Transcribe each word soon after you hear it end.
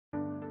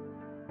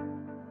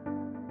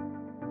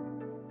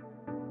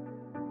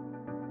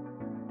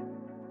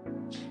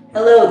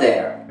Hello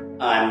there,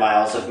 I'm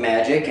Miles of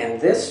Magic, and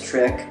this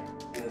trick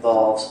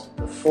involves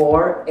the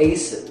 4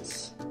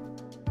 aces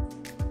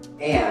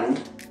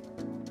and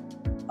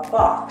a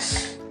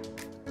box.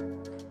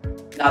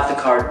 Not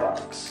the card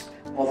box,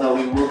 although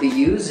we will be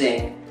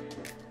using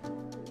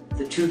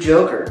the 2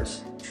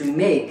 jokers to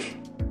make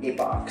a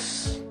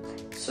box.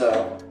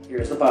 So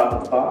here's the bottom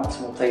of the box,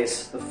 and we'll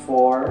place the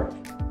 4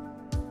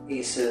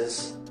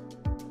 aces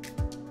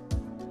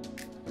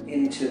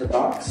into the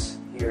box.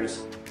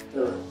 Here's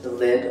the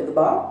lid of the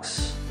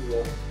box.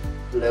 We'll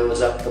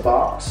close up the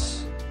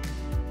box.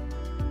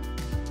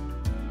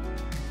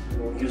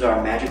 We'll use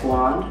our magic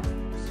wand.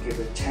 Just give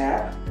it a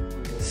tap.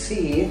 You can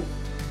see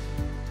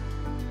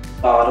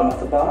the bottom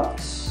of the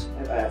box,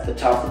 the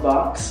top of the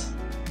box,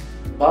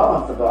 the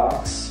bottom of the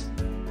box.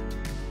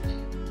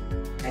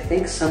 I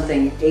think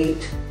something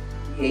ate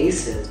the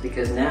aces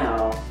because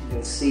now you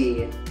can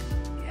see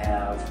we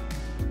have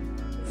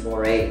the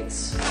 4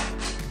 eights.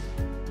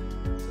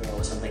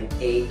 So something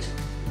ate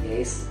the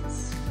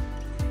aces.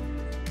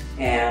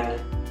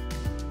 And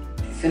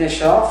to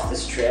finish off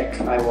this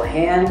trick, I will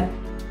hand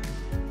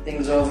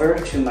things over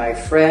to my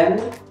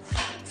friend,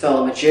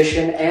 fellow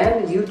magician,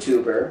 and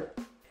YouTuber,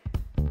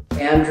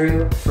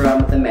 Andrew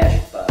from the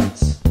Magic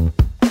Buds.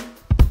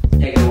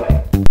 Take it away.